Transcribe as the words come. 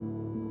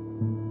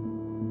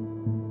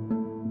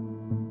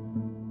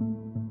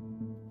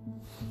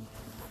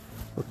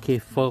Okay,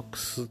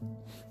 folks,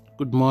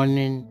 good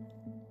morning,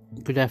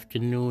 good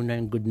afternoon,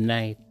 and good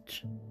night.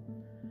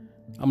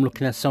 I'm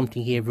looking at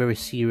something here very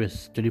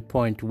serious to the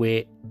point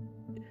where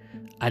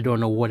I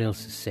don't know what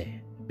else to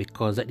say.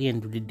 Because at the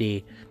end of the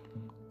day,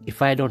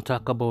 if I don't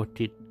talk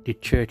about it, the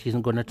church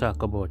isn't going to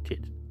talk about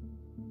it.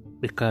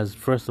 Because,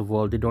 first of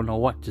all, they don't know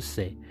what to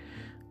say.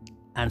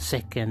 And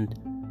second,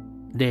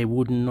 they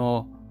wouldn't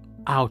know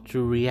how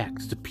to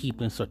react to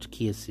people in such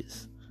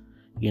cases.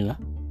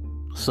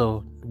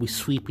 So we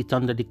sweep it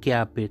under the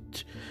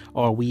carpet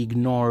or we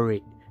ignore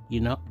it,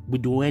 We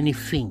do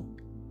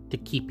anything to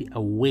keep it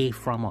away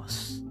from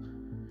us.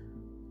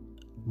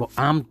 But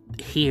I'm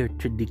here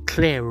to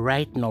declare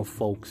right now,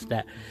 folks,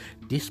 that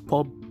this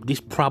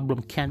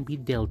problem can be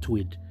dealt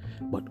with,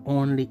 but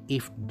only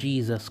if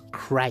Jesus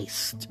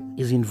Christ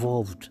is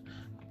involved.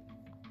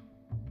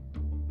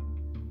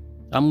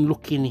 I'm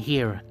looking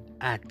here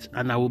at,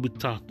 and I will be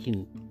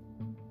talking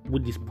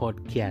with this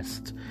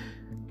podcast.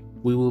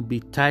 We will be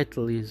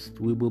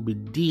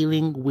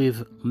dealing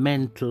with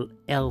mental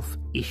health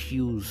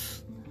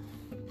issues.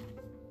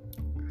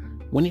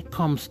 When it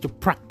comes to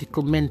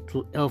practical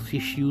mental health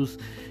issues,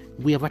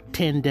 we have a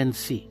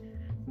tendency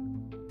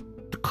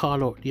to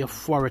call out the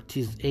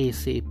authorities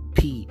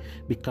ASAP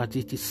because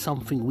it is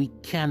something we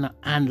cannot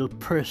handle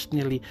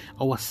personally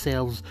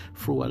ourselves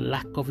through a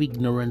lack of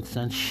ignorance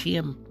and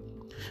shame.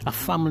 A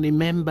family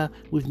member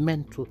with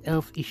mental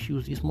health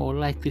issues is more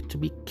likely to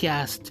be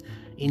cast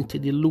into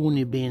the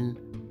loony bin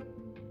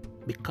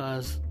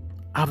because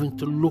having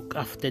to look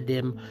after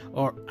them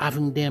or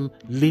having them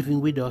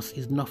living with us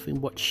is nothing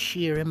but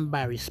sheer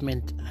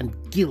embarrassment and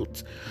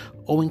guilt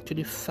owing to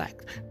the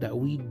fact that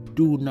we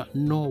do not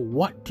know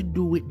what to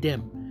do with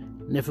them,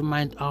 never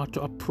mind how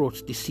to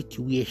approach the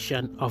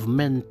situation of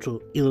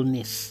mental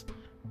illness.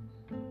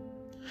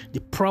 The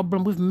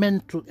problem with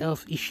mental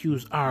health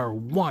issues are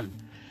 1.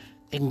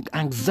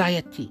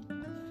 Anxiety,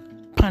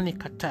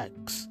 panic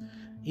attacks,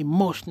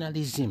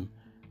 emotionalism,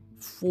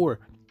 4.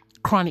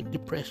 Chronic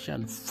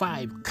depression,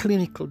 5.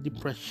 Clinical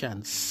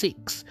depression,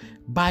 6.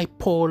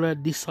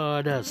 Bipolar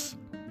disorders,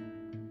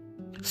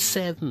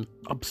 7.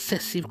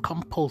 Obsessive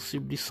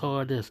compulsive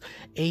disorders,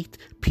 8.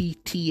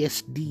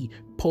 PTSD,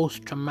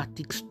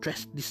 post-traumatic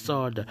stress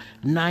disorder,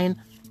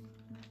 9.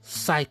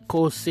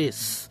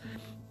 Psychosis,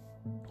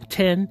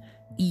 10.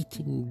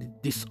 Eating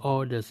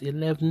disorders,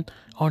 11.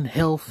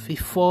 Unhealthy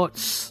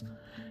thoughts,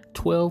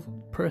 12.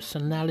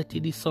 Personality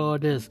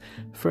disorders,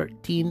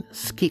 13.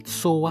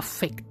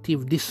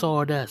 Schizoaffective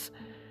disorders,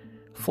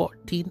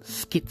 14.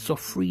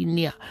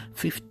 Schizophrenia,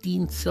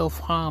 15.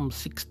 Self-harm,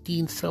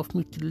 16.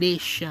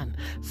 Self-mutilation,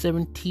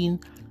 17.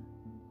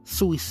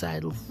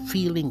 Suicidal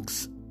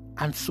feelings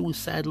and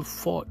suicidal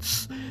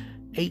thoughts,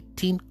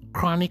 18.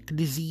 Chronic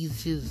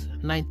diseases,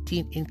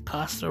 19.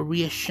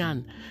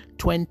 Incarceration,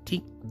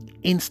 20.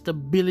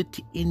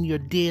 Instability in your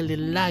daily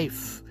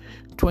life,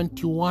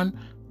 21.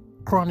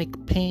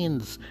 Chronic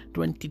pains,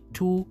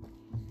 22.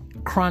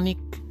 Chronic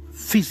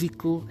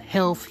physical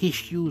health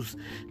issues,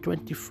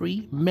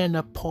 23.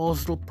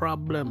 Menopausal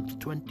problems,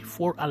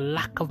 24. A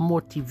lack of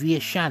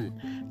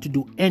motivation to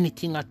do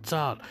anything at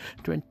all,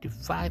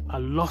 25. A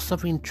loss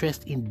of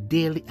interest in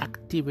daily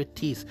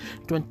activities,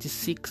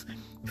 26.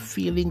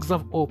 Feelings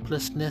of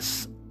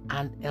hopelessness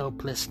and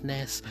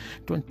helplessness,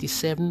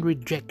 27.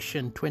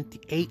 Rejection,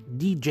 28.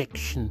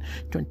 Dejection,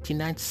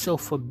 29.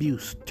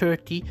 Self-abuse,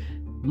 30.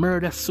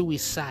 Murder,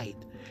 suicide,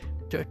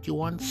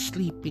 31.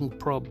 Sleeping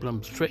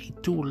problems,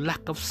 32.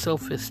 Lack of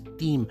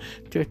self-esteem,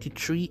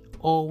 33.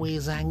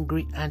 Always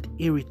angry and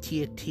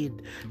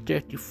irritated,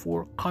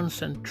 34.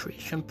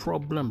 Concentration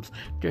problems,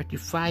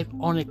 35.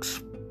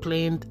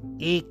 Unexplained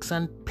aches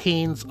and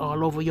pains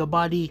all over your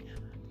body,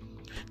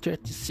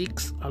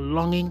 36. A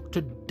longing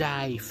to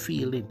die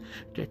feeling,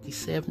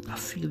 37. A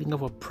feeling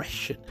of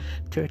oppression,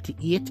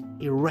 38.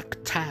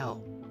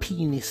 Erectile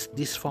penis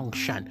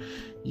dysfunction.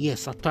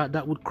 Yes, I thought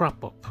that would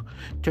crop up.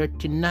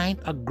 39.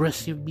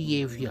 Aggressive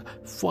behavior.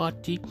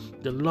 40.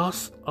 The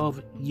loss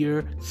of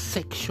your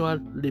sexual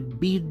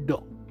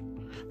libido.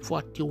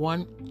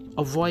 41.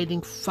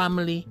 Avoiding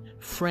family,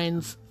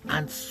 friends,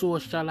 and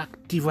social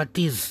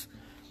activities.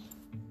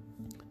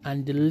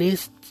 And the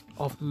list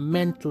of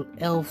mental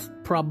health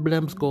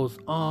problems goes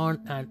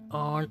on and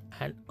on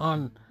and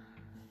on.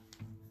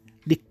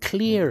 The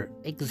clear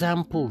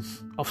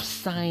examples of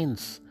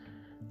signs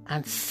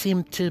and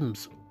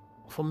symptoms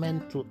for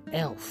mental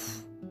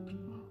health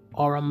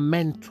or a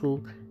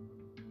mental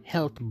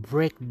health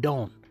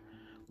breakdown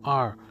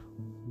are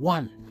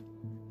 1.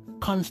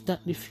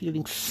 Constantly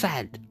feeling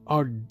sad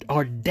or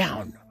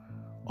down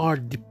or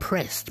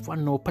depressed for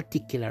no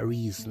particular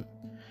reason.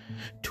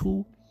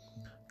 2.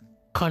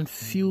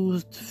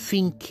 Confused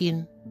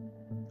thinking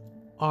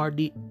or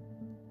the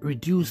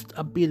reduced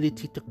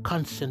ability to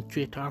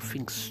concentrate or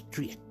think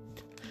straight.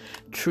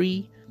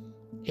 3.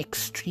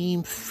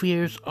 Extreme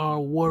fears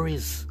or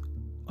worries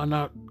on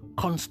a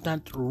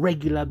constant,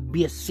 regular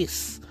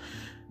basis.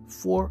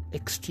 4.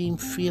 Extreme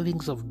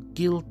feelings of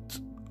guilt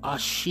or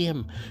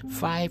shame.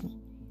 5.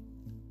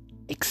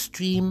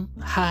 extreme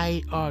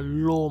high or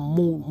low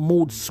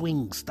mood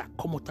swings that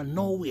come out of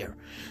nowhere.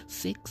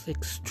 6,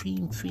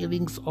 extreme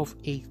feelings of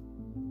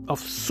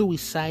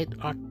suicide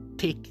or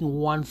taking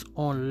one's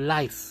own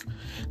life.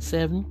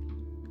 7,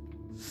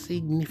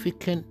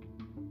 significant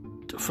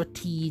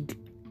fatigue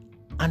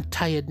and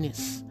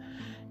tiredness.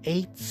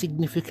 8,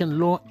 significant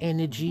low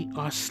energy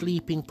or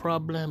sleeping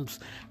problems.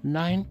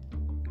 9,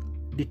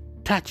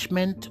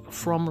 detachment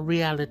from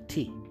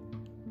reality,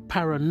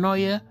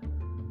 paranoia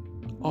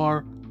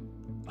or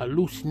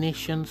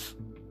hallucinations,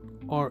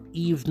 or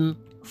even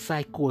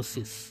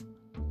psychosis.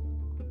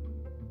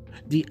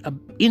 The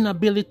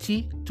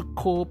inability to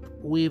cope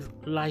with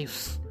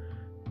life's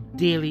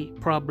daily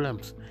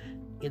problems.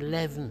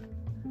 11,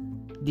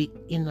 the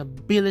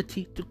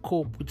inability to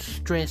cope with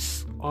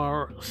stress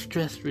or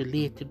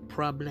stress-related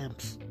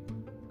problems.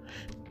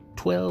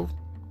 12,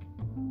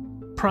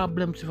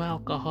 problems with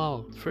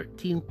alcohol.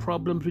 13,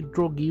 problems with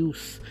drug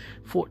use.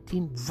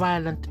 14,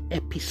 violent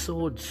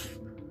episodes.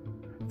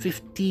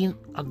 15,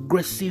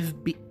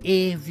 aggressive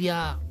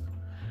behavior.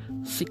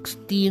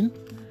 16,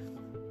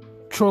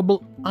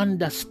 trouble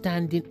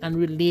understanding and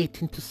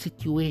relating to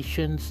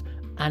situations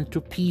and to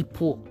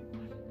people.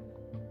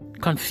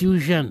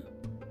 Confusion,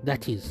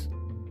 that is.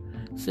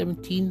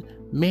 17,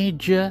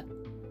 major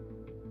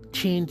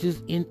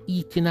changes in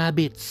eating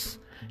habits.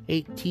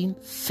 18,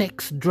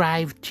 sex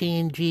drive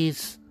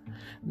changes.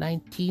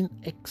 19,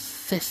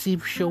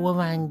 excessive show of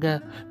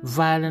anger,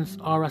 violence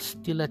or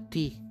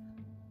hostility.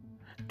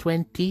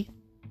 20,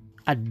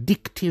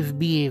 addictive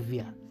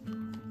behavior.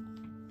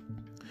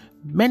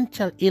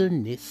 Mental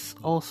illness,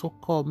 also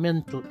called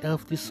mental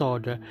health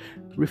disorder,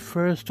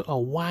 refers to a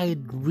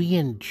wide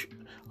range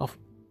of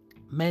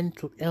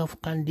mental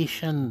health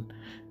conditions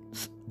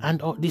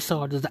and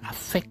disorders that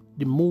affect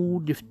the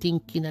mood, the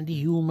thinking, and the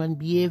human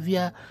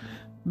behavior.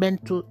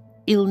 Mental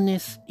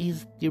illness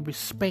is the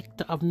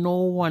respect of no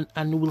one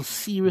and will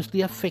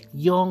seriously affect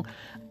young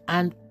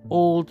and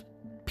old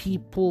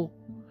people,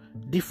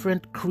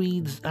 different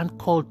creeds and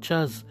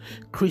cultures,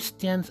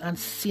 Christians and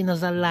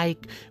sinners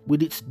alike,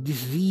 with its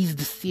diseased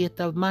state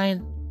of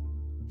mind.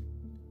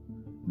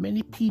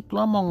 Many people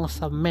among us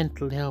have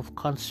mental health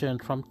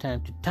concerns from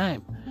time to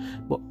time,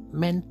 but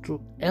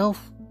mental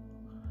health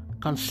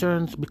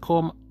concerns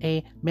become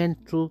a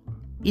mental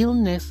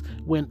illness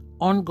when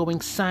ongoing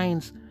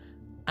signs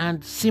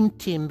and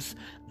symptoms,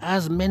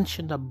 as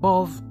mentioned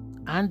above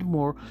and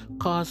more,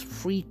 cause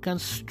frequent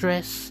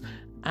stress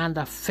and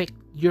affect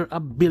your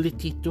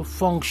ability to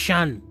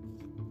function.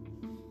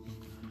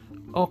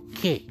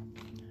 Okay,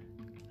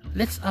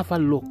 let's have a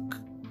look.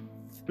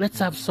 Let's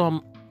have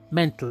some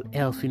mental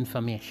health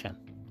information,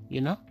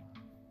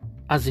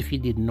 as if you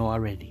didn't know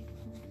already.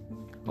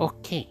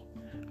 Okay,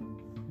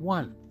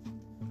 1,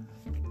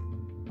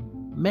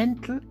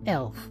 mental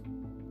health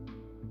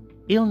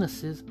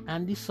illnesses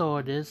and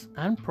disorders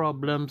and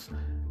problems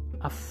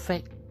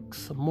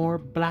affects more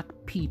black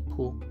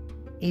people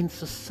in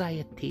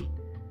society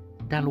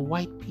than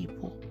white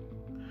people.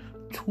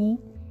 2,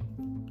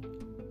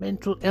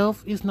 mental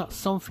health is not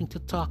something to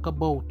talk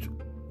about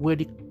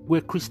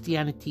where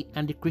Christianity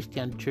and the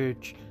Christian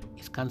church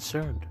is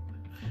concerned.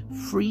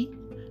 3,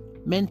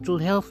 mental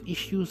health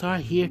issues are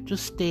here to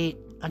stay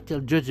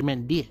until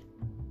Judgment Day.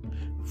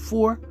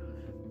 4,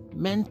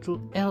 mental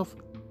health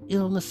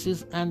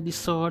illnesses and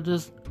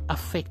disorders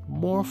affect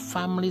more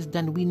families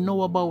than we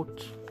know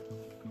about.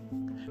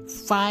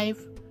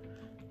 5,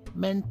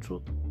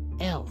 mental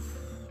health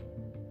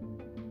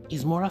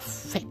is more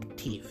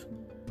effective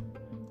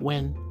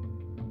when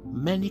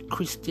many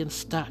Christians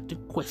start to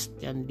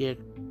question their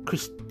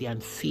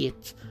Christian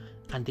faith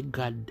and the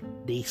God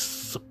they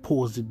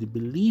supposedly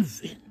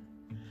believe in.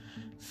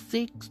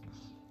 6,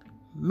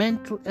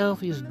 mental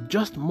health is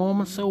just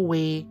moments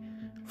away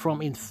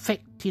from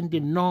infecting the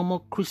normal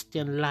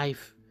Christian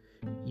life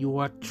you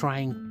are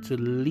trying to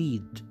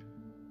lead.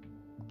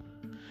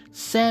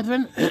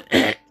 7,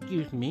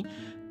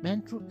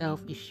 mental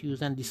health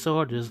issues and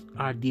disorders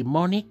are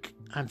demonic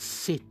and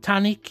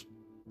satanic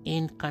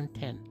in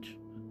content.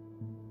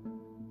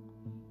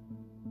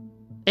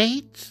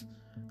 8,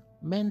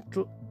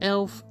 mental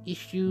health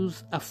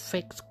issues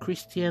affect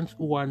Christians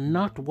who are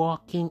not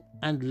walking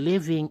and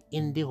living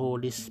in the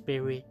Holy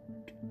Spirit.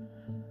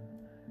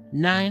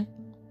 9,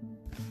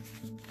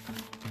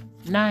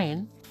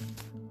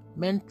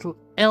 mental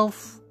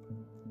health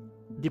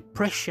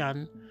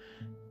depression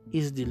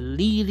is the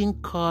leading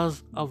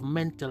cause of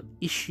mental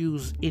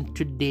issues in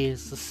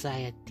today's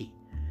society.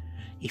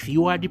 If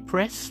you are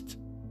depressed,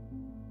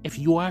 if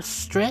you are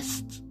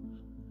stressed,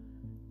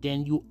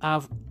 then you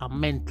have a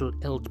mental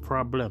health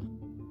problem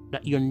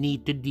that you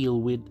need to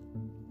deal with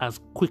as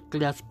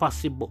quickly as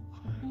possible.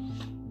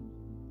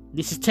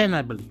 This is 10,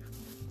 I believe.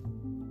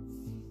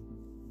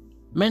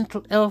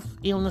 Mental health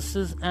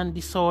illnesses and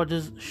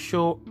disorders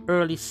show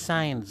early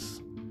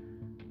signs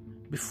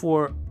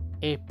before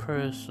a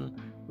person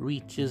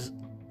reaches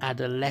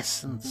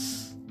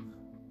adolescence.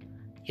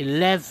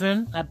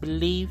 11, I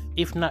believe,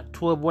 if not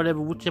 12,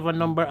 whichever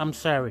number, I'm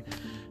sorry.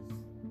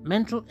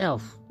 Mental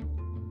health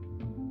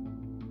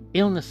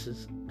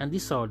illnesses and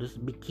disorders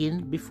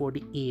begin before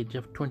the age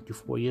of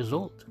 24 years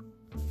old.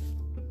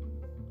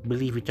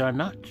 Believe it or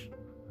not.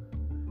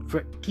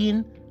 For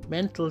teen,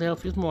 mental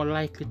health is more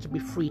likely to be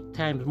 3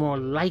 times more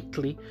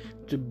likely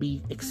to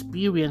be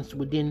experienced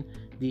within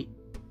the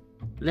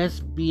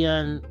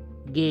lesbian,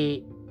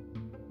 gay,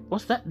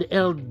 the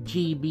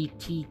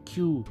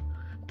LGBTQ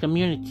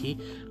community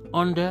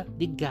under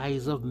the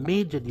guise of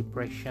major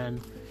depression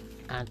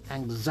and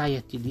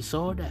anxiety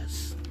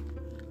disorders.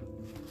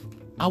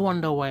 I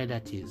wonder why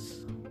that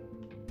is.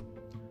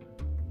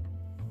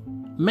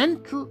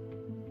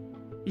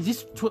 Is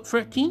this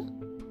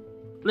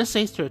 13? Let's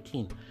say it's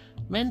 13.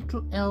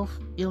 Mental health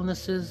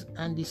illnesses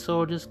and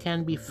disorders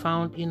can be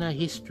found in a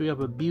history of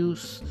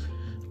abuse,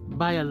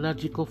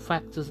 biological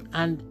factors,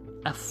 and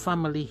a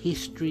family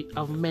history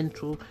of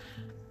mental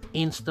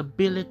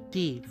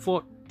instability.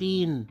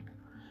 14.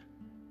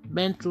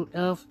 Mental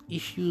health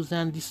issues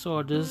and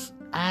disorders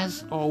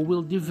as or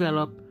will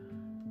develop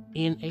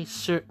in a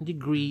certain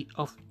degree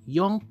of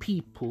young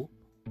people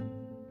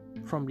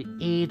from the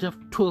age of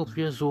 12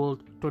 years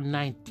old to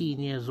 19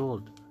 years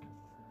old.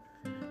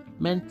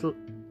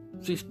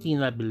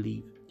 15, I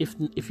believe. If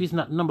it's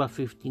not number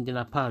 15, then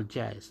I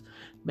apologize.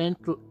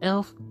 Mental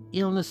health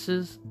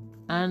illnesses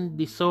and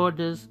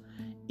disorders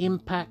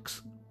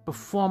impacts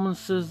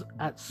performances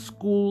at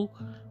school,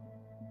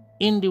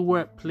 in the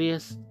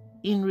workplace,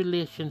 in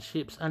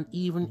relationships, and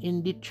even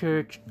in the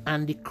church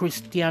and the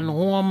Christian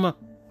home.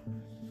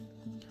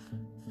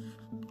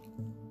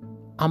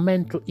 A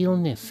mental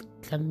illness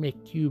can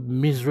make you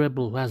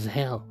miserable as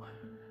hell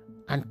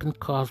and can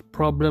cause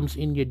problems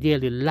in your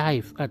daily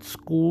life, at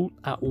school,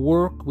 at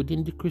work,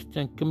 within the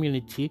Christian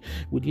community,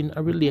 within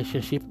a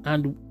relationship,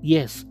 and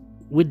yes,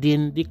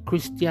 within the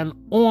Christian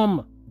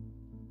home.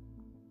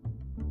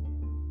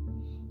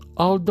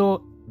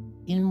 Although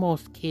in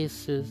most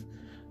cases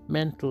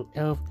mental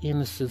health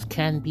illnesses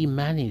can be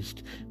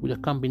managed with a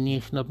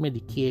combination of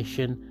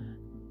medication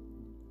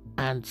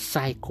and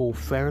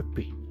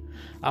psychotherapy.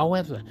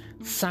 However,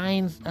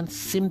 signs and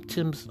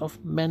symptoms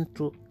of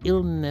mental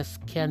illness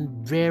can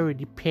vary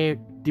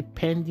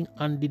depending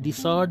on the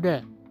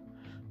disorder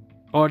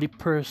or the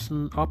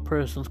person or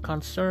persons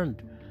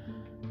concerned,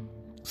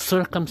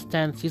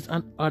 circumstances,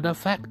 and other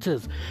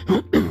factors.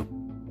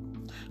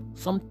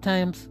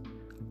 Sometimes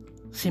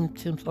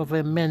symptoms of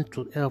a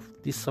mental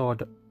health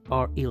disorder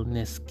or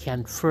illness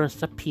can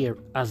first appear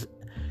as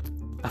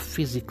a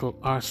physical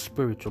or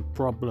spiritual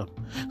problem,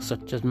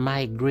 such as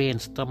migraine,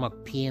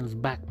 stomach pains,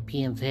 back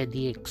pains,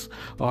 headaches,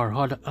 or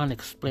other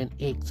unexplained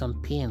aches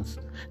and pains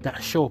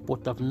that show up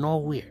out of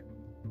nowhere.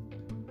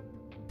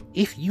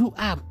 If you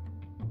have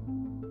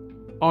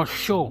or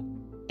show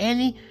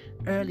any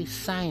early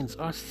signs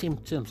or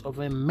symptoms of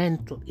a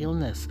mental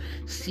illness,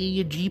 see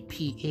your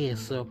GP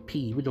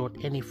ASAP without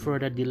any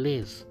further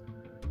delays.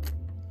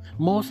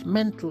 Most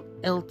mental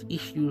health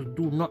issues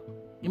do not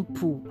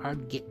improve or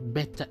get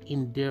better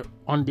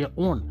on their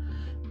own,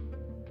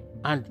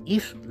 and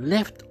if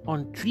left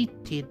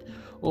untreated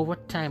over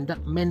time,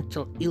 that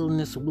mental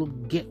illness will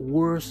get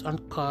worse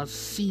and cause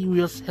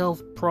serious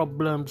health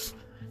problems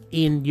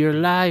in your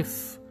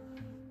life.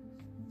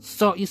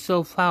 Sort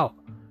yourself out.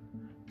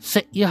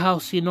 Set your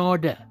house in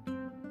order.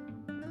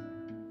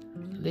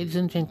 Ladies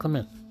and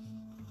gentlemen,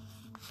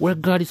 where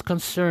God is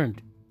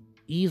concerned,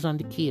 He is on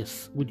the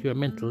case with your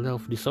mental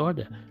health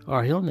disorder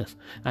or illness,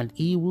 and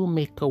He will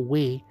make a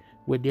way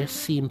where there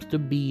seems to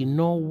be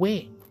no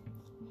way.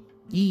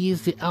 He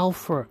is the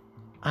Alpha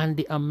and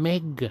the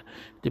Omega,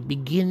 the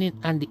beginning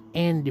and the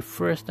end, the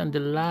first and the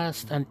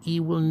last, and He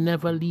will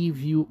never leave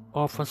you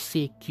or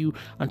forsake you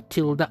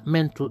until that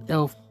mental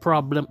health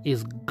problem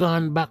is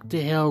gone back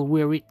to hell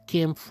where it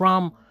came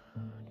from.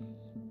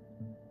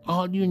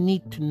 All you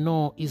need to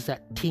know is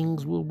that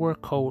things will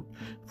work out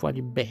for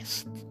the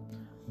best.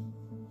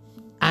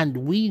 And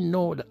we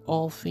know that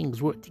all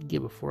things work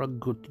together for a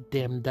good to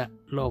them that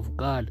love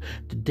God,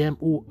 to them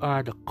who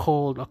are the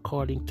called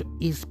according to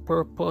His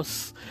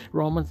purpose.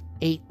 Romans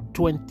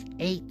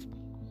 8:28.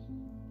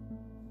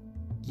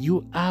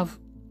 You have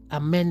a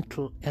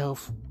mental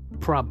health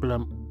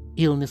problem,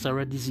 illness, or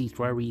a disease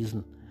for a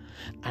reason.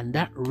 And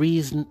that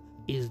reason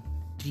is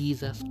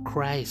Jesus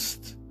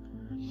Christ.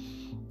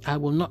 I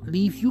will not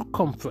leave you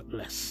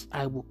comfortless.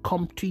 I will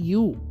come to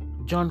you.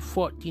 John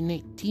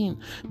 14:18.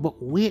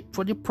 But wait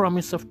for the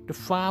promise of the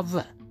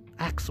Father.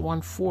 Acts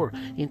 1:4.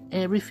 In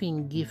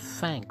everything give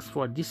thanks,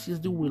 for this is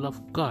the will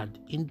of God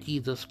in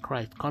Jesus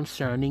Christ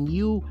concerning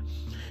you.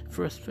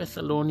 1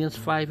 Thessalonians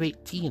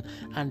 5:18.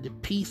 And the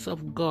peace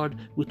of God,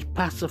 which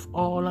passeth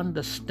all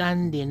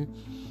understanding,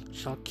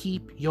 shall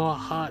keep your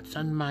hearts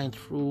and minds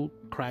through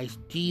Christ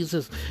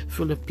Jesus.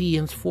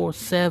 Philippians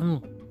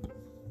 4:7.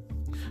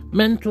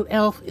 Mental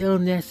health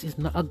illness is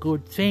not a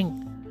good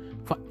thing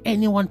for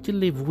anyone to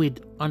live with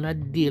on a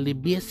daily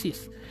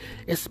basis,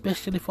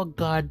 especially for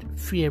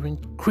God-fearing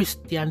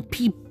Christian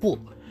people.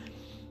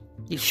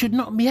 It should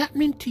not be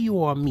happening to you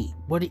or me,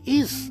 but it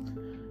is.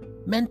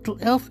 Mental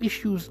health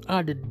issues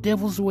are the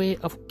devil's way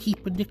of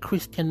keeping the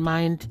Christian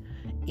mind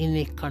in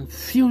a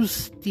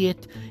confused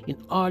state in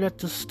order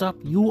to stop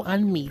you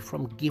and me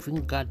from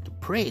giving God the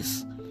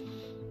praise.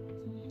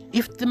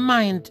 If the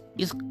mind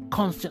is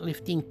constantly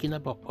thinking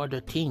about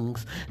other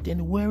things,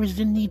 then where is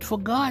the need for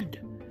God?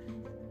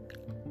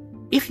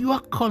 If you are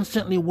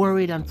constantly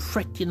worried and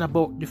fretting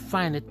about the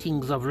finer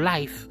things of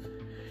life,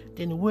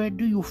 then where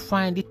do you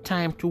find the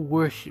time to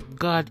worship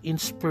God in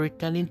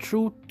spirit and in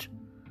truth?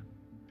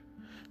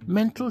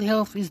 Mental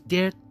health is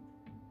there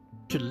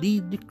to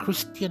lead the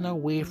Christian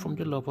away from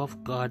the love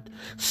of God,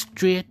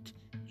 straight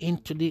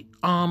into the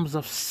arms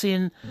of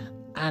sin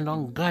and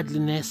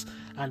ungodliness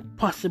and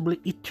possibly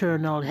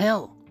eternal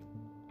hell.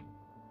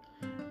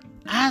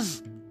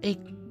 As a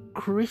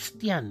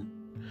Christian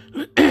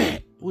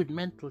with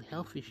mental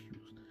health issues,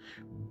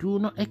 do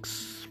not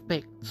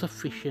expect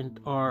sufficient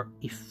or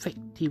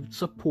effective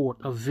support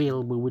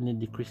available within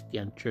the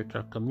Christian church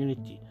or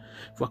community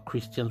for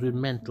Christians with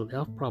mental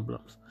health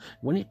problems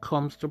when it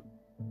comes to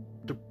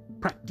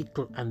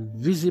practical and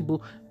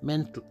visible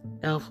mental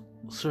health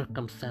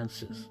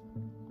circumstances.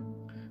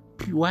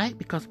 Why?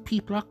 Because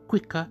people are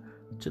quicker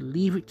to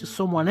leave it to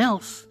someone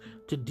else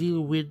to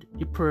deal with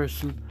the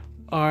person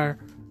or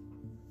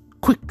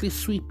quickly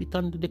sweep it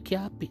under the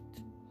carpet.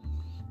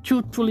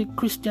 Truthfully,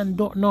 Christians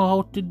don't know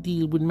how to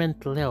deal with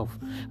mental health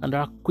and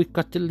are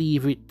quicker to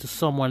leave it to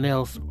someone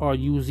else or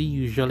use the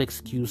usual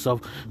excuse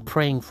of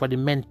praying for the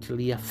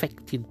mentally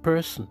affected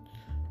person.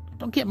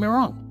 Don't get me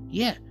wrong,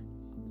 yeah,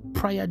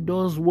 prayer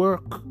does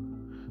work,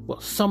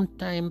 but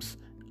sometimes,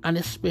 and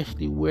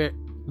especially where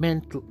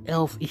mental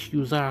health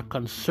issues are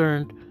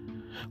concerned,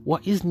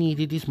 what is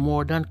needed is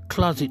more than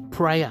closet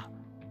prayer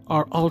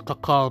or altar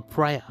call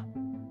prayer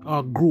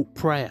or group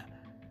prayer.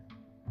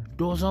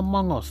 Those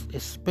among us,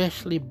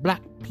 especially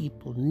black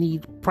people,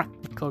 need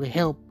practical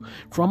help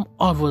from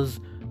others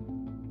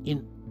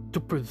to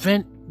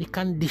prevent the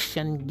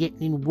condition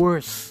getting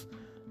worse.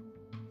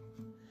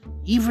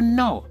 Even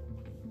now,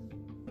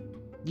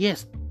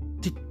 yes,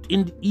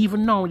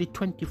 even now in the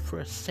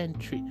 21st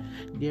century,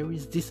 there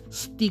is this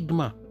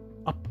stigma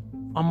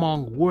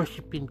among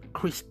worshiping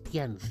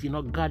Christians,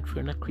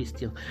 God-fearing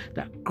Christians,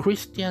 that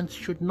Christians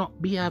should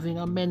not be having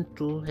a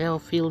mental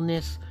health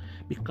illness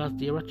because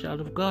they are a child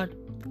of God.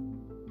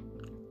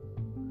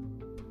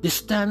 The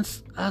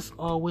stance has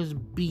always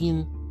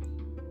been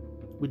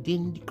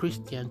within the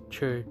Christian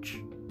church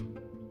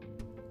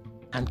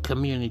and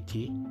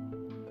community,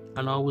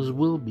 and always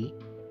will be,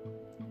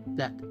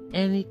 that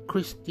any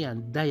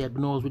Christian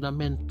diagnosed with a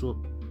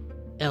mental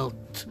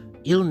health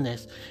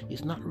illness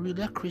is not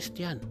really a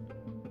Christian,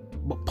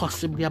 but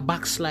possibly a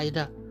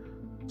backslider,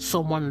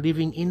 someone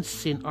living in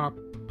sin or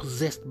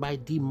possessed by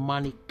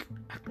demonic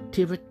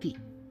activity.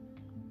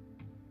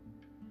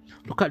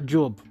 Look at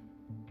Job.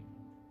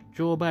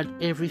 Job had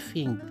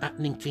everything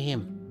happening to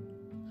him.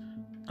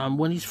 And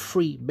when his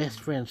three best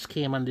friends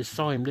came and they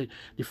saw him,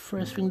 the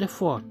first thing they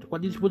thought,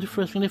 what was the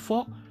first thing they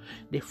thought?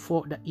 They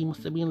thought that he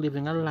must have been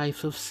living a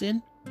life of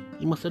sin.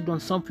 He must have done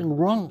something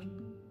wrong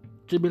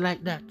to be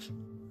like that.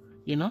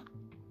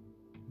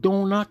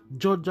 Do not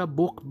judge a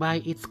book by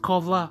its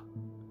cover.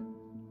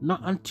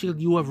 Not until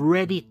you have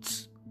read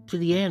it to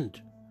the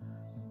end.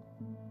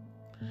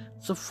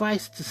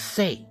 Suffice to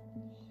say,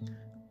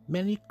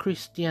 many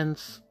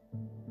Christians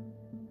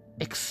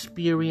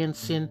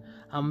experiencing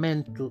a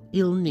mental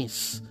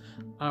illness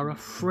are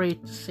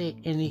afraid to say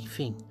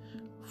anything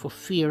for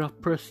fear of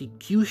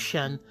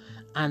persecution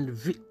and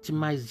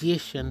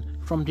victimization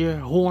from their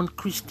own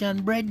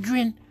Christian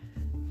brethren.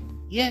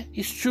 Yeah,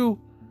 it's true.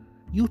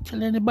 You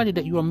tell anybody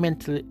that you are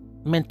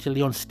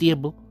mentally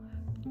unstable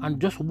and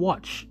just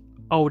watch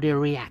how they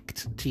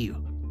react to you.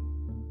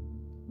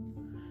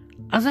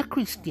 As a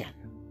Christian,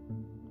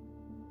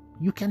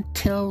 you can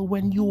tell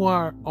when you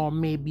are or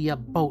may be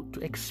about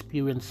to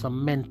experience a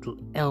mental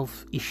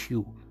health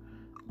issue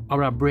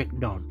or a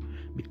breakdown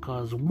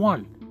because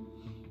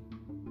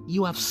 1,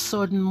 you have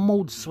sudden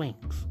mood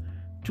swings.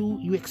 2,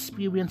 you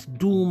experience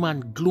doom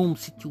and gloom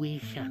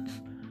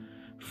situations.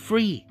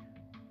 3,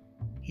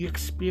 you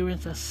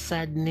experience a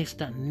sadness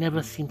that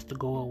never seems to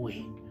go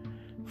away.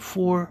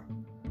 4,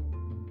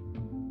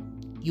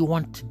 you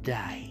want to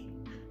die.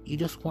 You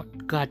just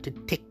want God to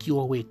take you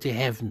away to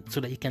heaven so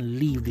that you can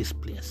leave this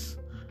place.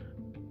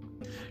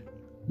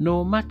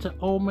 No matter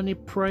how many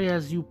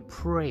prayers you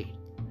pray,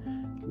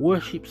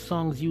 worship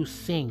songs you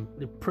sing,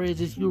 the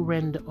praises you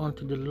render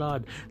unto the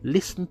Lord,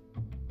 listen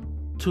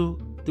to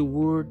the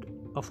word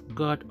of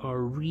God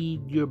or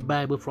read your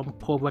Bible from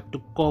cover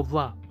to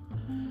cover.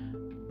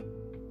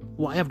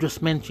 What I have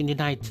just mentioned in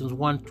items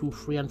 1, 2,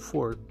 3, and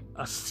 4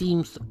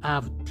 seems to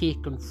have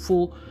taken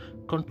full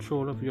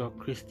control of your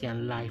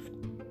Christian life.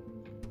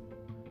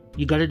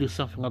 You gotta do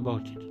something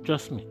about it.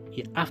 Trust me.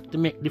 You have to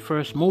make the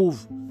first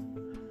move.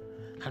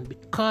 And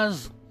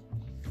because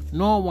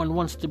no one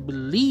wants to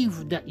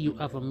believe that you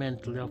have a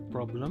mental health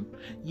problem,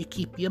 you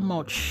keep your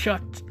mouth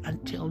shut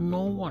and tell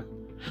no one.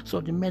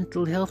 So the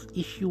mental health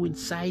issue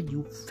inside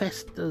you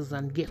festers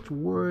and gets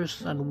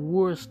worse and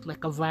worse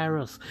like a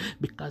virus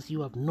because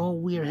you have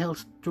nowhere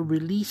else to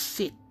release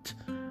it.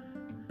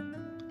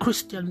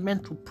 Christian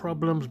mental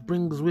problems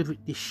brings with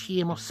it the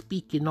shame of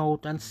speaking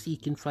out and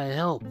seeking for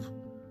help.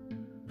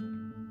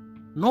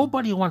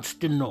 Nobody wants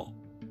to know.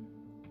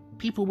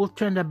 People will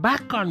turn their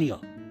back on you.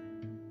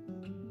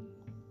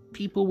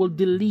 People will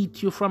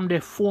delete you from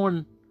their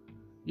phone,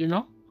 you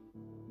know.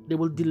 They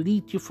will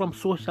delete you from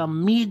social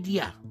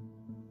media.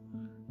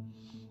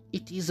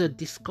 It is a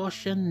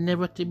discussion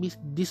never to be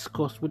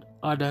discussed with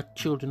other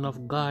children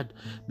of God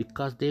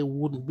because they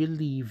wouldn't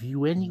believe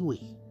you anyway.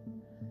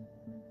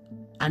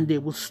 And they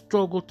will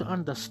struggle to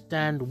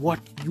understand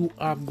what you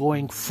are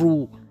going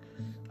through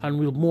and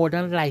will more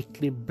than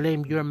likely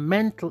blame your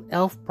mental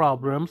health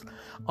problems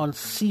on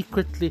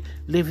secretly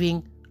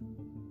living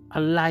a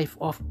life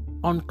of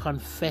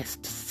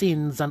unconfessed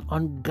sins and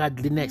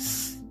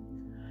ungodliness.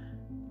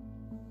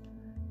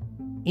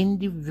 In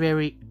the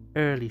very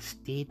early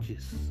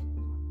stages,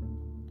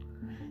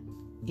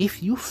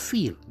 if you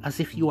feel as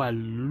if you are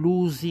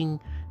losing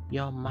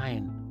your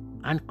mind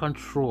and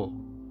control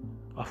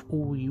of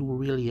who you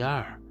really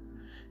are,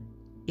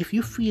 if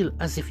you feel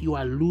as if you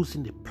are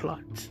losing the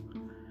plot,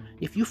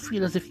 if you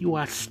feel as if you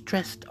are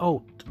stressed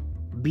out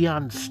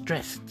beyond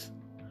stressed,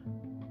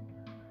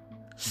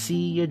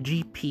 see your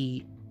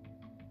GP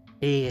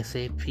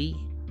ASAP.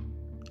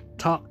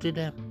 Talk to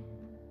them.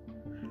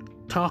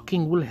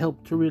 Talking will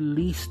help to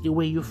release the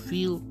way you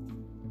feel.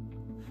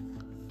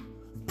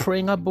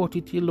 Praying about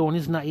it alone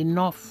is not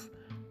enough.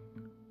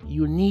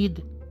 You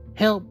need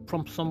help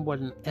from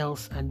someone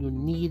else, and you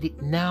need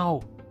it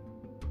now.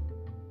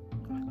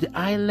 The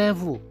high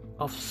level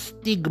of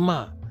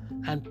stigma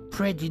and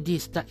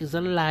prejudice that is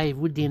alive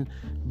within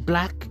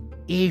Black,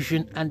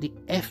 Asian, and the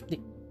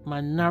ethnic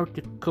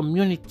minority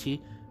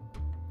community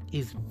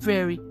is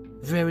very,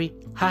 very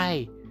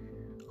high,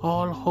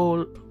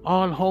 all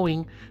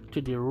owing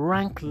to the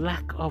rank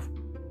lack of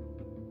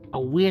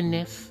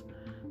awareness,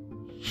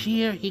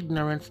 sheer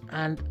ignorance,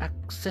 and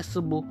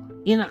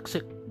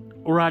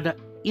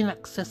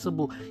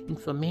inaccessible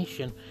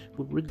information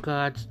with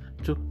regards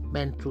to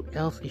mental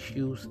health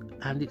issues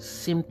and its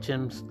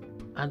symptoms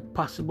and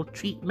possible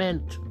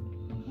treatment.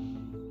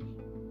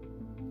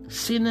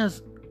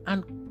 Sinners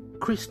and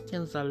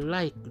Christians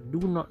alike do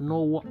not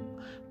know what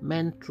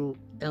mental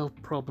health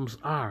problems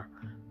are,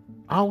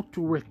 how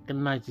to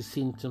recognize the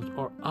symptoms,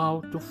 or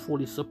how to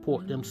fully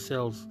support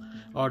themselves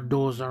or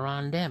those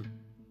around them.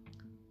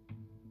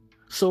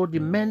 So the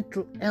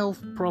mental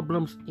health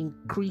problems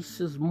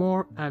increases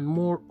more and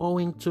more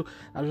owing to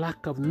a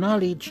lack of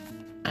knowledge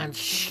and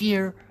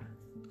sheer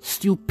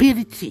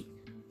stupidity.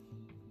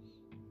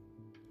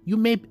 You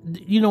may,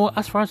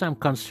 as far as I'm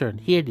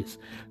concerned, hear this.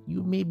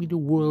 You may be the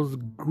world's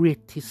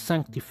greatest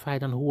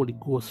sanctified and Holy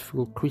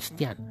Ghost-filled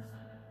Christian,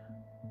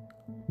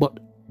 but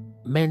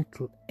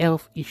mental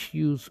health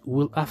issues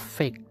will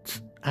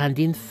affect and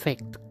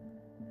infect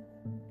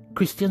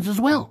Christians as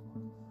well.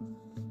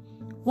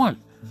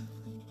 1.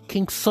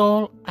 King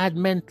Saul had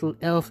mental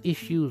health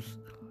issues.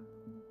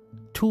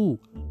 2.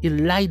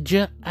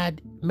 Elijah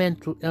had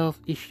mental health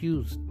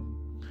issues.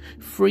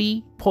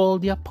 3. Paul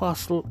the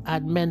Apostle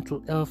had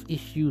mental health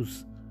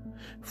issues.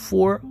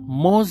 4.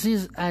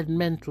 Moses had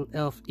mental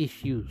health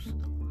issues.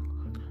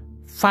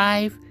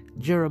 5.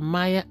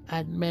 Jeremiah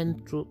had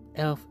mental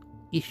health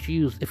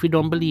issues. If you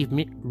don't believe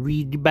me,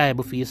 read the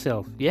Bible for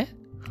yourself, yeah?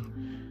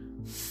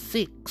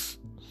 6.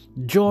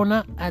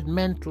 Jonah had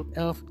mental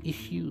health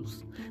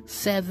issues.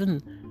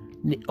 7.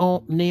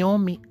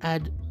 Naomi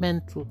had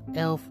mental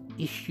health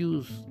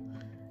issues.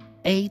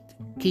 8.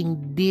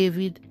 King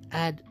David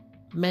had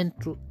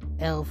mental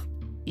health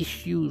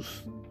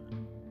issues.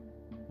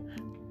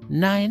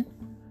 9.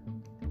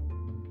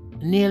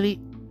 Nearly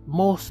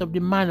most of the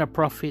minor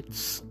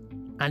prophets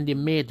and the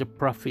major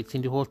prophets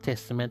in the Old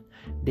Testament,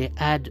 they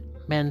had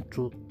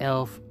mental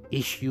health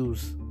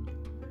issues.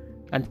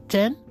 And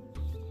 10.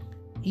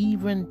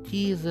 Even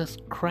Jesus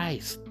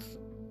Christ,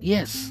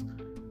 yes,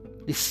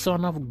 the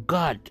Son of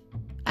God,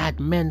 had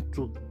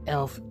mental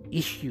health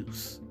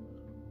issues.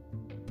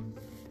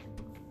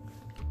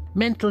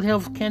 Mental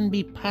health can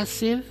be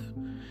passive,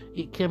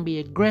 it can be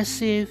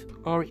aggressive,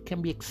 or it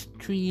can be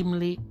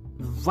extremely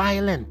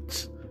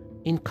violent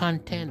in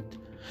content,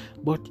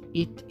 but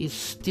it is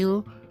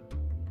still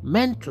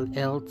mental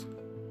health,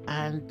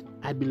 and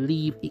I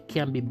believe it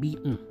can be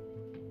beaten.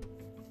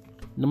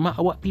 No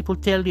matter what people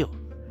tell you,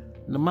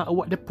 no matter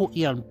what they put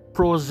you on,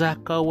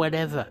 Prozac or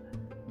whatever,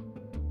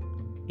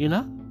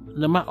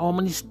 no matter how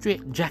many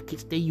straight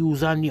jackets they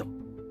use on you,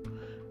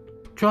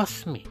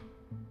 trust me,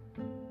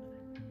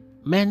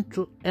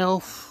 mental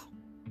health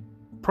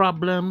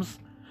problems,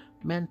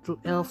 mental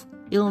health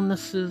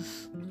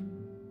illnesses,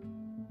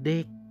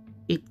 it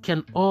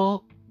can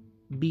all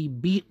be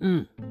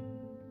beaten.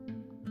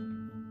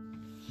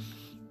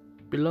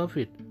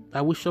 Beloved,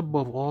 I wish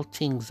above all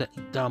things that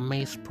thou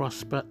mayest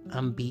prosper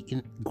and be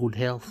in good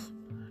health.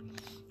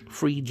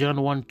 3 John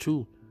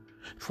 1:2.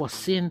 For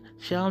sin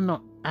shall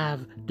not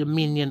have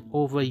dominion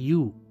over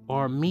you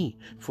or me,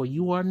 for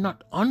you are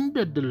not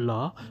under the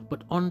law,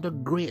 but under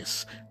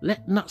grace.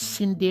 Let not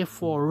sin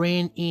therefore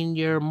reign in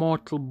your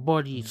mortal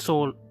body,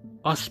 so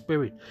or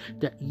spirit,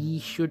 that ye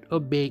should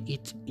obey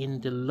it in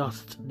the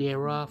lust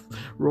thereof.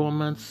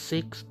 Romans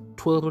 6,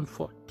 12 and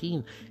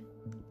 14.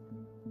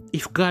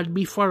 If God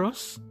be for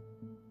us,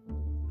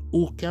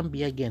 who can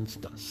be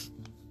against us?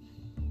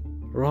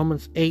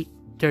 Romans 8,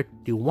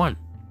 31.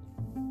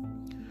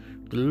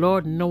 The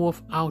Lord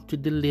knoweth how to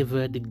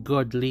deliver the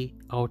godly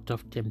out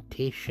of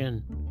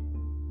temptation.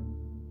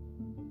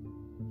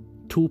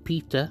 2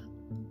 Peter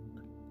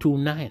 2,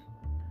 9.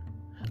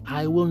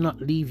 I will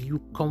not leave you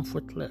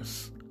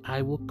comfortless.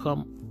 I will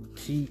come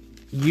to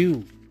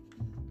you.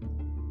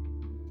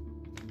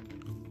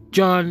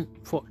 John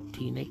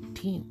 14,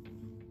 18.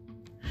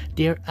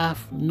 There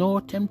hath no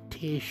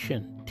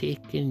temptation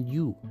taken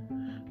you,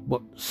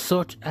 but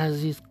such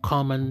as is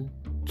common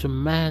to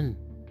man.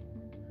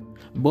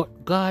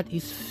 But God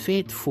is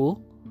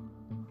faithful,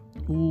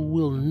 who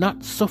will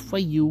not suffer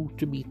you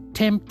to be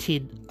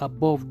tempted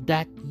above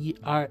that ye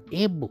are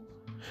able,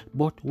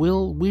 but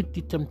will with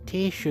the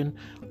temptation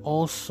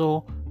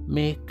also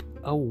make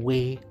a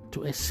way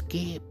to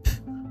escape,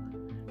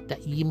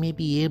 that ye may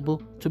be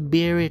able to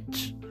bear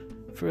it.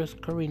 1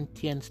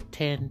 Corinthians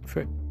 10,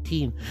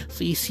 13.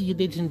 So you see,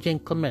 ladies and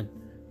gentlemen,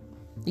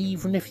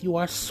 even if you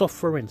are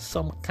suffering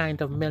some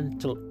kind of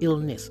mental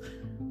illness,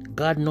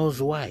 God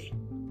knows why.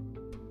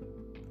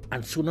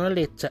 And sooner or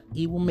later,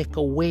 He will make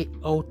a way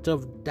out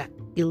of that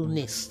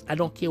illness. I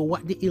don't care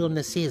what the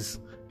illness is.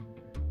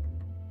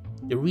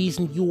 The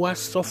reason you are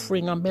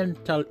suffering a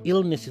mental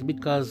illness is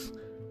because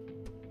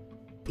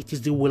it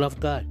is the will of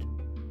God.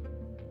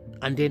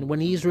 And then when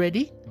He is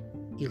ready,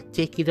 He'll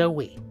take it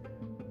away.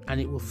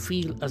 And it will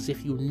feel as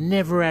if you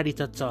never had it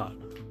at all.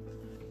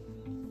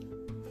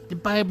 The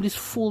Bible is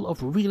full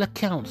of real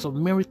accounts of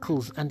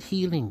miracles and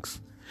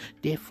healings.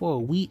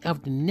 Therefore, we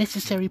have the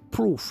necessary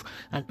proof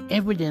and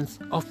evidence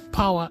of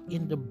power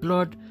in the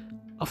blood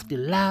of the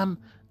Lamb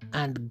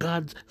and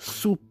God's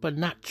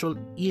supernatural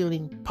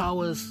healing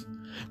powers.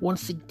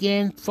 Once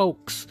again,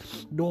 folks,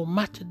 no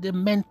matter the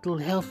mental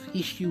health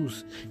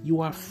issues you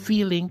are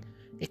feeling,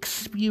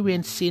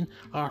 experiencing,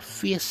 or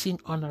facing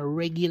on a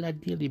regular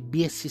daily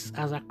basis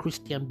as a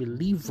Christian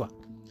believer,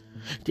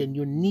 then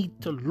you need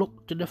to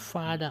look to the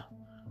Father.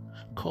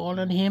 Call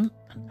on Him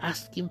and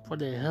ask Him for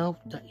the help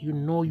that you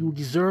know you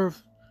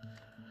deserve.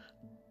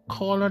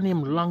 Call on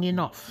Him long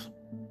enough,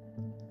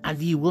 and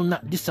He will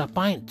not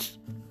disappoint.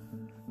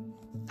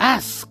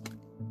 Ask,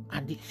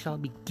 and it shall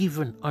be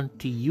given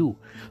unto you.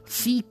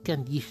 Seek,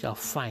 and ye shall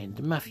find.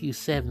 Matthew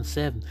 7,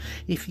 7.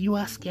 If you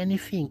ask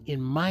anything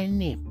in my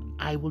name,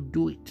 I will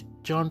do it.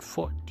 John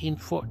 14,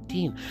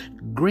 14.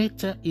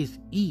 Greater is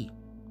He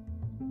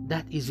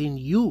that is in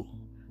you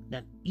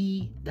than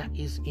he that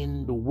is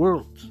in the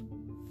world.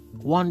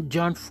 1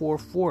 John 4,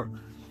 4.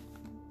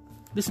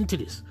 Listen to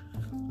this.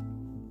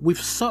 With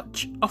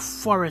such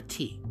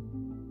authority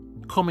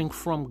coming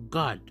from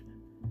God,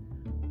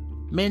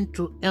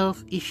 mental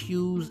health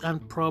issues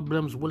and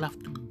problems will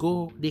have to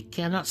go. They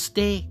cannot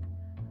stay.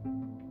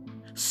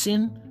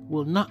 Sin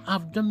will not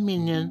have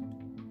dominion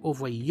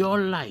over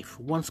your life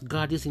once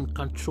God is in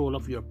control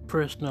of your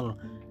personal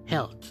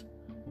health.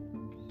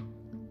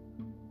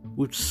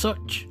 With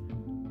such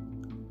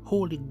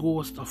Holy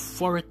Ghost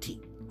authority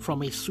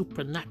from a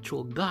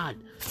supernatural God,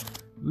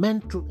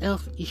 mental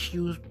health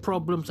issues,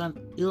 problems, and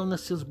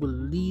illnesses will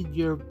leave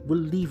your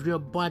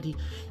body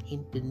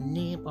in the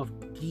name of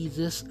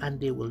Jesus, and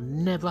they will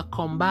never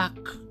come back.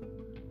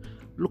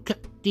 Look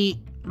at the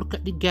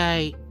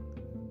guy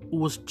who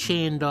was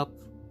chained up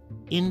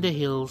in the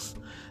hills,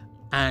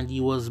 and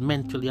he was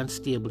mentally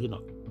unstable. He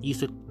used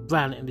to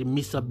violently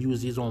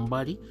misabuse his own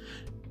body.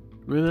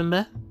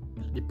 Remember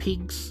the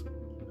pigs?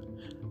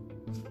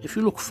 If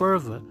you look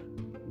further,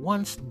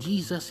 once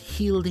Jesus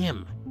healed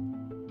him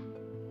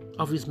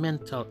of his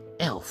mental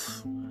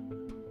health,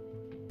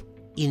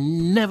 he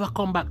never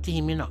come back to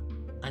him,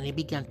 and he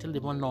began to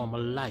live a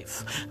normal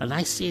life. And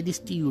I say this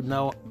to you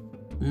now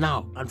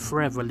and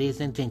forever, ladies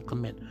and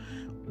gentlemen.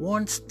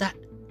 Once that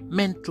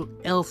mental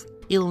health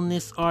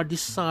illness or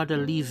disorder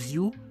leaves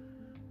you,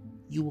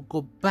 you will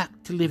go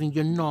back to living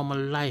your normal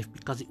life,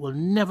 because it will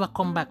never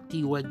come back to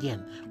you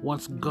again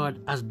once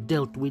God has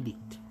dealt with it.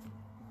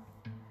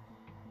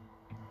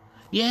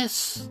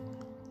 Yes,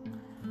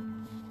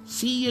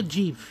 see your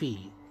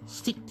GP,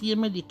 stick to your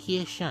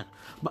medication,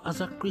 but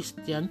as a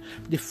Christian,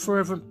 the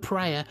fervent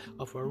prayer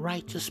of a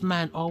righteous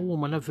man or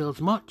woman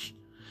avails much.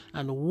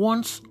 And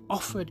once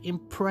offered in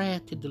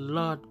prayer to the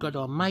Lord God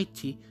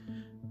Almighty,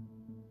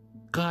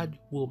 God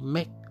will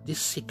make the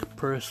sick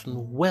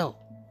person well.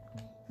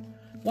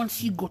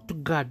 Once you go to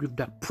God with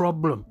that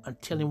problem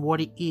and tell Him what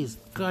it is,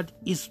 God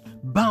is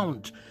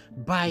bound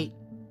by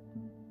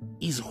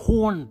His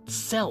own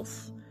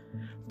self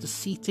to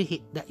see to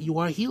it that you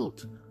are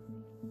healed.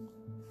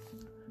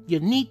 You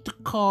need to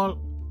call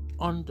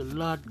on the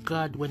Lord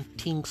God when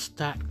things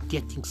start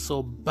getting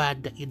so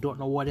bad that you don't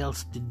know what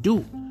else to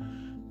do,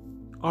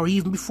 or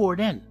even before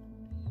then.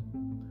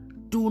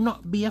 Do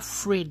not be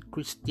afraid,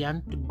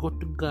 Christian, to go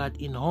to God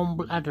in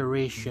humble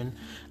adoration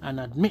and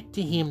admit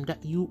to Him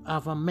that you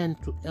have a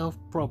mental health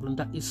problem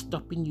that is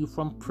stopping you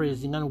from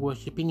praising and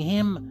worshiping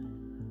Him.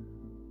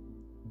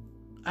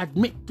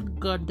 Admit to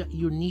God that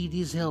you need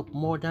His help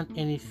more than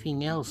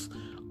anything else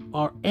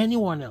or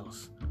anyone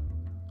else.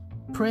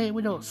 Pray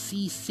without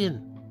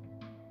ceasing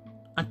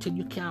until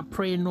you can't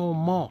pray no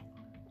more.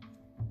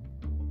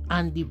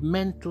 And the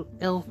mental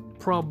health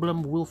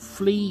problem will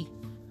flee.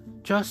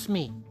 Trust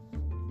me.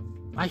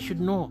 I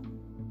should know.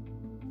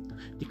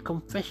 The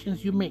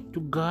confessions you make to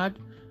God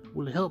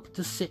will help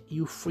to set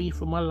you free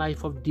from a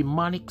life of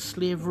demonic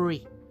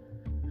slavery.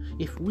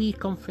 If we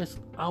confess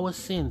our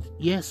sins,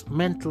 yes,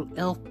 mental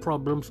health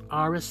problems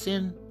are a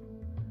sin.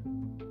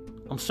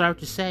 I'm sorry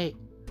to say,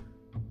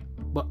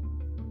 but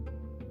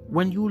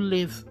when you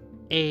live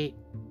a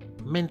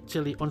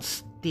mentally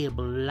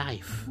unstable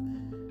life,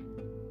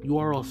 you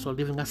are also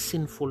living a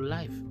sinful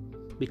life.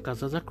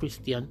 Because as a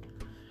Christian,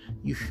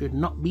 you should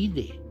not be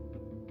there.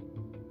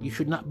 You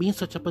should not be in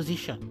such a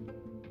position.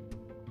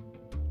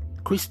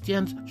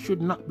 Christians should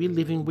not be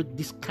living with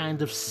this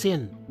kind of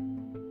sin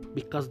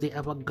because they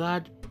have a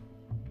God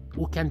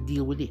who can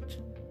deal with it.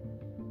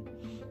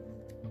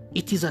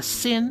 It is a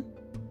sin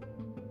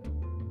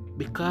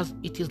because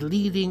it is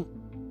leading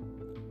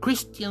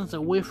Christians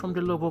away from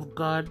the love of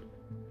God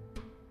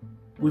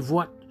with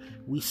what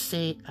we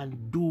say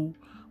and do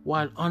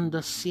while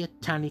under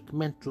satanic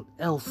mental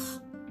health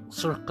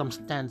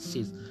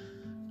circumstances.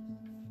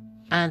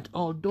 And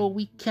although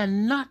we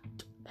cannot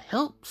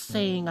help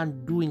saying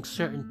and doing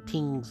certain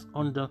things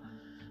under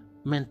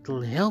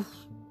mental health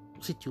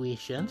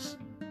situations,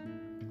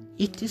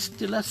 it is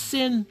still a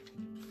sin.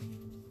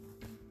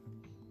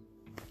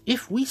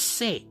 If we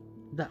say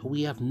that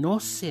we have no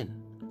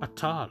sin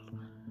at all,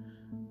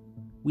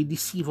 we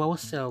deceive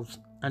ourselves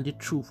and the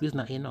truth is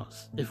not in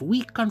us. If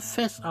we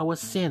confess our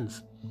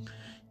sins,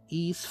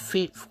 He is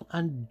faithful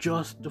and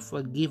just to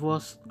forgive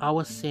us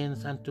our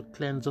sins and to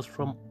cleanse us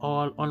from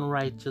all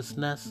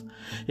unrighteousness.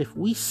 If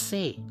we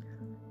say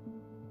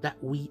that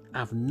we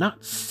have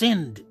not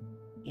sinned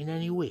in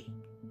any way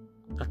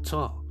at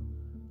all,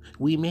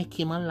 we make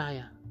Him a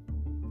liar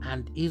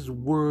and His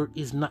word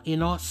is not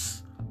in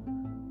us.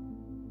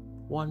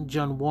 1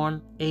 John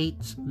 1,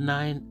 8,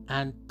 9,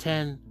 and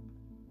 10.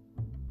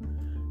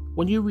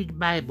 When you read the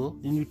Bible,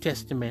 the New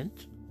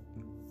Testament,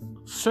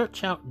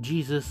 search out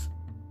Jesus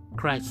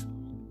Christ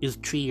is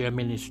 3-year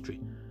ministry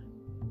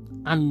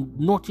and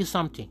notice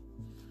something.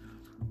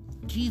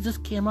 Jesus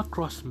came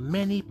across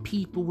many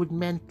people with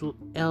mental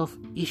health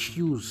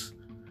issues,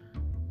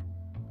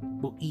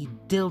 but He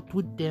dealt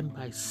with them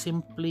by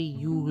simply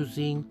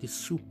using the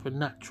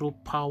supernatural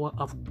power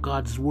of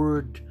God's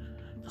word.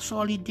 That's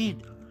all He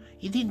did.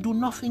 He didn't do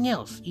nothing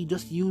else. He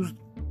just used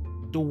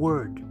the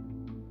word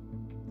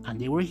and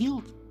they were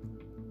healed.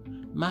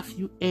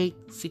 Matthew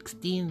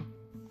 8:16.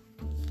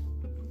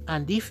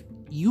 And if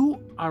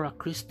you are a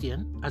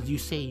Christian, as you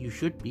say you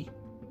should be,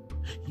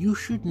 you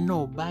should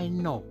know by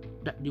now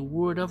that the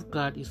word of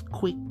God is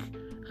quick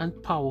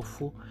and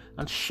powerful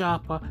and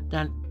sharper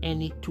than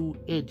any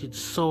two-edged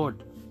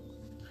sword,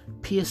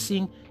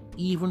 piercing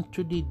even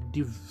to the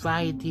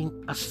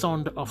dividing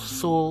asunder of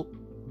soul,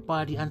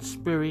 body, and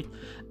spirit,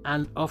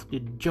 and of the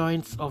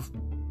joints of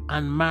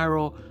and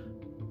marrow,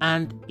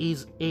 and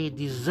is a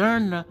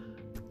discerner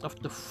of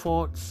the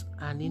thoughts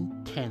and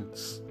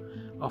intents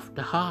of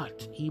the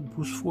heart.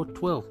 Hebrews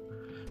 4:12.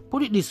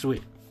 Put it this way: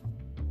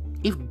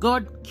 if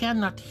God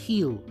cannot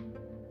heal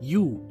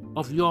you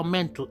of your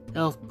mental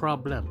health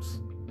problems,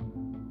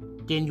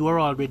 then you are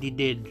already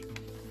dead.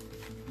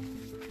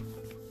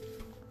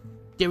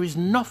 There is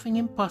nothing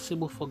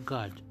impossible for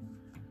God.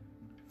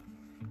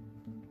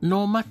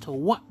 No matter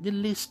what the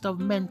list of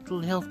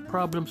mental health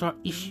problems or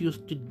issues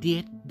to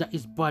date that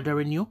is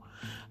bothering you,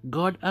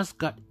 God has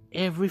got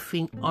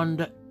everything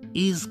under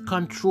His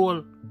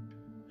control.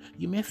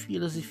 You may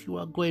feel as if you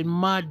are going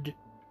mad,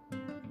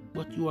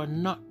 but you are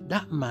not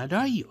that mad,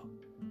 are you?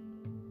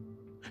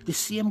 The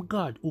same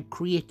God who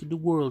created the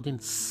world in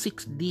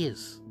 6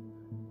 days,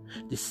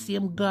 the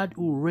same God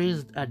who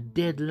raised a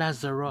dead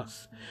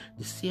Lazarus,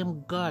 the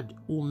same God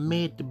who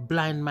made the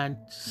blind man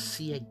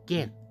see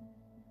again,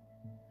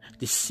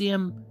 the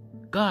same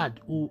God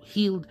who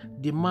healed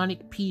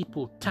demonic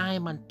people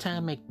time and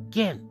time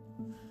again,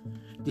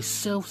 the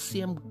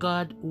self-same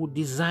God who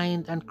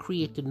designed and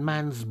created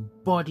man's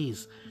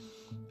bodies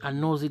and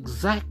knows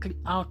exactly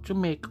how to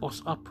make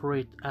us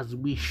operate as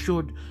we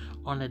should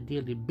on a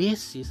daily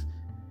basis,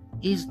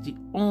 is the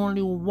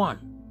only one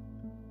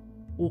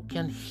who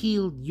can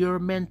heal your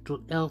mental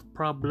health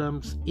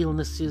problems,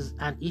 illnesses,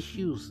 and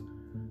issues.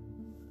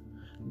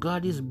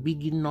 God is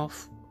big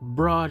enough,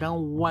 broad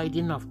and wide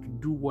enough to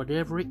do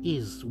whatever it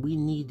is we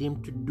need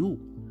Him to do.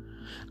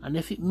 And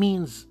if it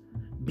means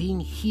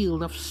being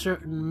healed of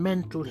certain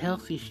mental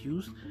health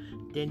issues,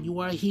 then you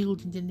are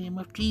healed in the name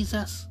of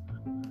Jesus.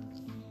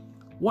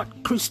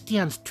 What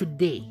Christians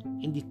today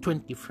in the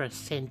 21st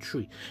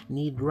century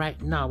need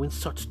right now in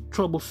such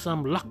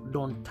troublesome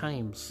lockdown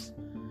times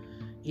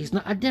is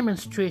not a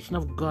demonstration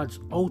of God's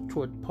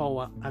outward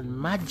power and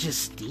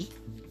majesty.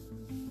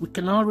 We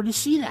can already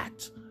see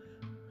that.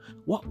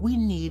 What we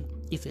need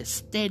is a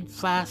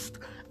steadfast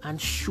and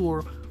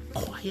sure,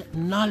 quiet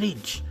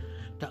knowledge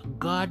that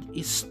God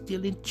is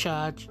still in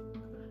charge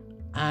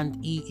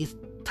and He is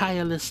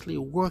tirelessly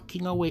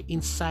working away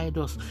inside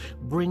us,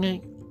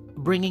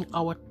 bringing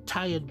our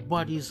tired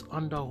bodies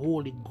under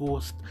Holy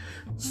Ghost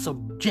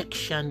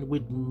subjection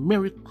with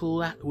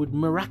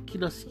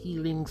miraculous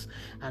healings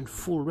and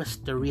full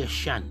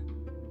restoration.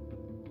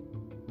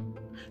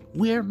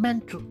 Where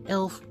mental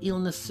health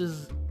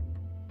illnesses,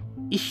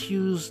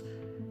 issues,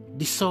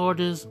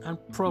 disorders, and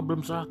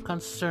problems are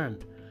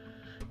concerned,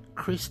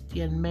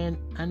 Christian men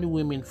and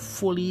women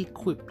fully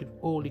equipped with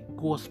Holy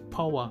Ghost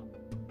power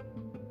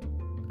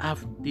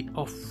have the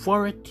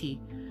authority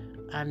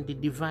and the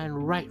divine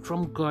right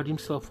from God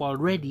Himself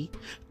already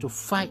to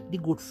fight the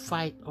good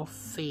fight of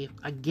faith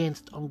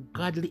against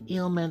ungodly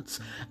ailments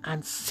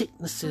and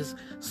sicknesses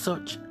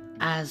such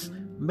as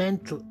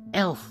mental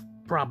health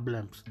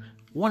problems.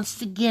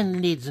 Once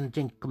again, ladies and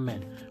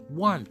gentlemen,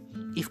 1.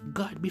 If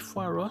God be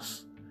for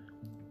us,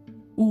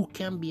 who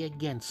can be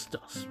against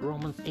us?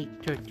 Romans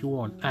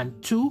 8:31.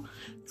 And 2.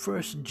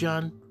 1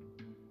 John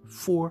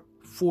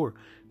 4:4.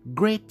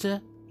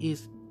 Greater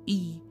is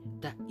He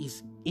that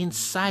is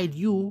inside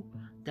you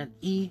than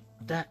he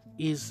that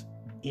is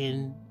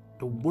in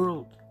the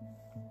world.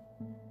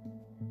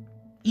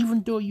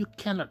 Even though you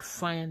cannot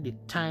find the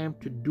time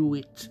to do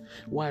it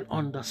while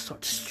under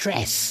such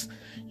stress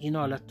in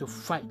order to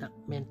fight that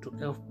mental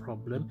health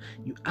problem,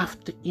 you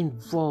have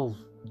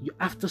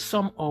to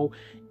somehow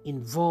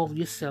involve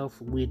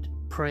yourself with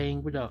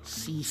praying without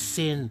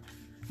ceasing,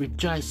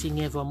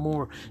 rejoicing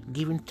evermore,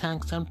 giving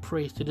thanks and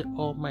praise to the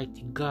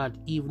Almighty God,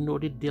 even though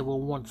the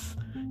devil wants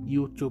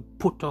you to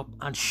put up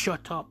and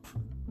shut up.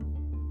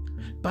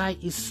 By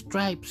His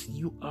stripes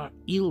you are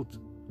healed.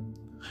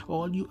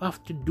 All you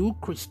have to do,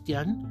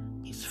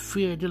 Christian, is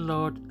fear the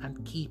Lord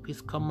and keep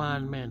His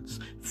commandments.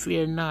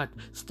 Fear not,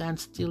 stand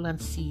still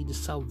and see the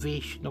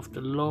salvation of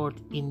the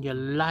Lord in your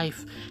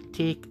life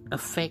take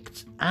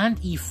effect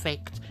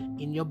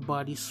in your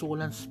body,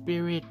 soul, and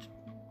spirit.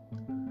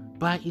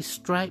 By His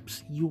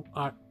stripes you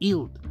are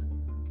healed.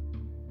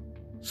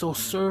 So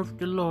serve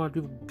the Lord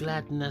with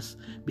gladness,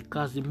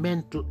 because the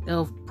mental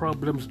health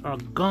problems are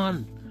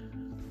gone.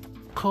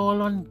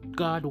 Call on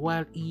God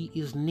while He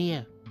is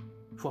near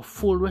for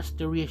full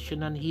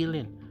restoration and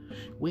healing.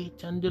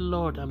 Wait on the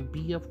Lord and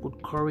be of good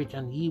courage,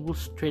 and He will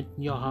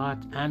strengthen your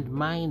heart and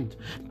mind.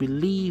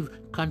 Believe,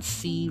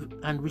 conceive,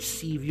 and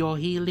receive your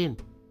healing.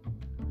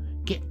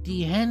 Get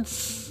thee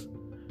hence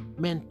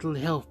mental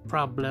health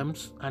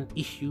problems and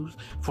issues,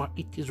 for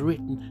it is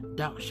written,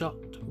 Thou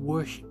shalt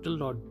worship the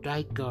Lord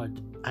thy God,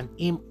 and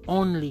Him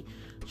only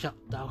shalt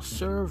thou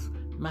serve.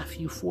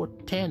 Matthew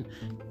 4:10.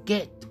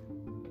 Get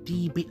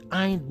thee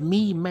behind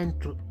me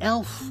mental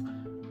health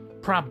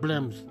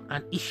problems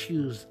and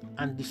issues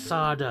and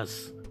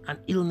disorders and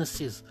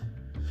illnesses,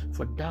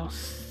 for thou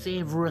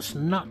savorest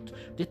not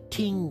the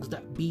things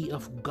that be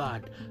of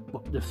God,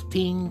 but the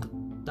things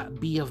that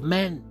be of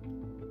men.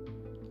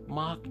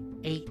 Mark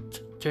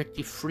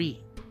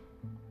 8:33.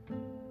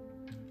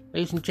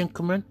 Ladies and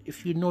gentlemen,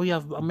 if you know you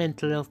have a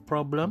mental health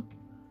problem,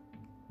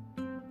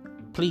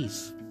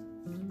 please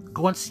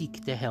go and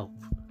seek the help.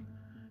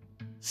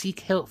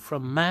 Seek help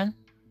from man.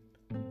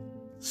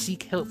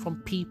 Seek help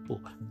from people.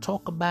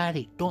 Talk about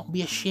it. Don't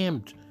be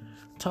ashamed.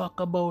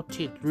 Talk about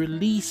it.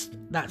 Release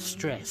that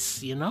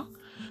stress,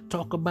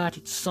 Talk about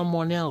it to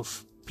someone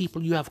else.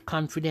 People you have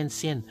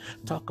confidence in.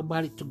 Talk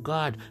about it to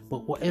God.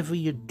 But whatever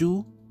you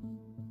do,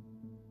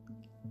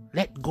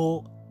 let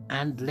go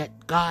and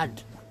let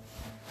God.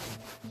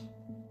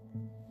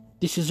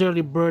 This is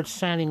Early Bird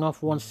signing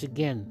off once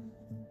again.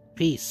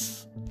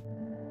 Peace.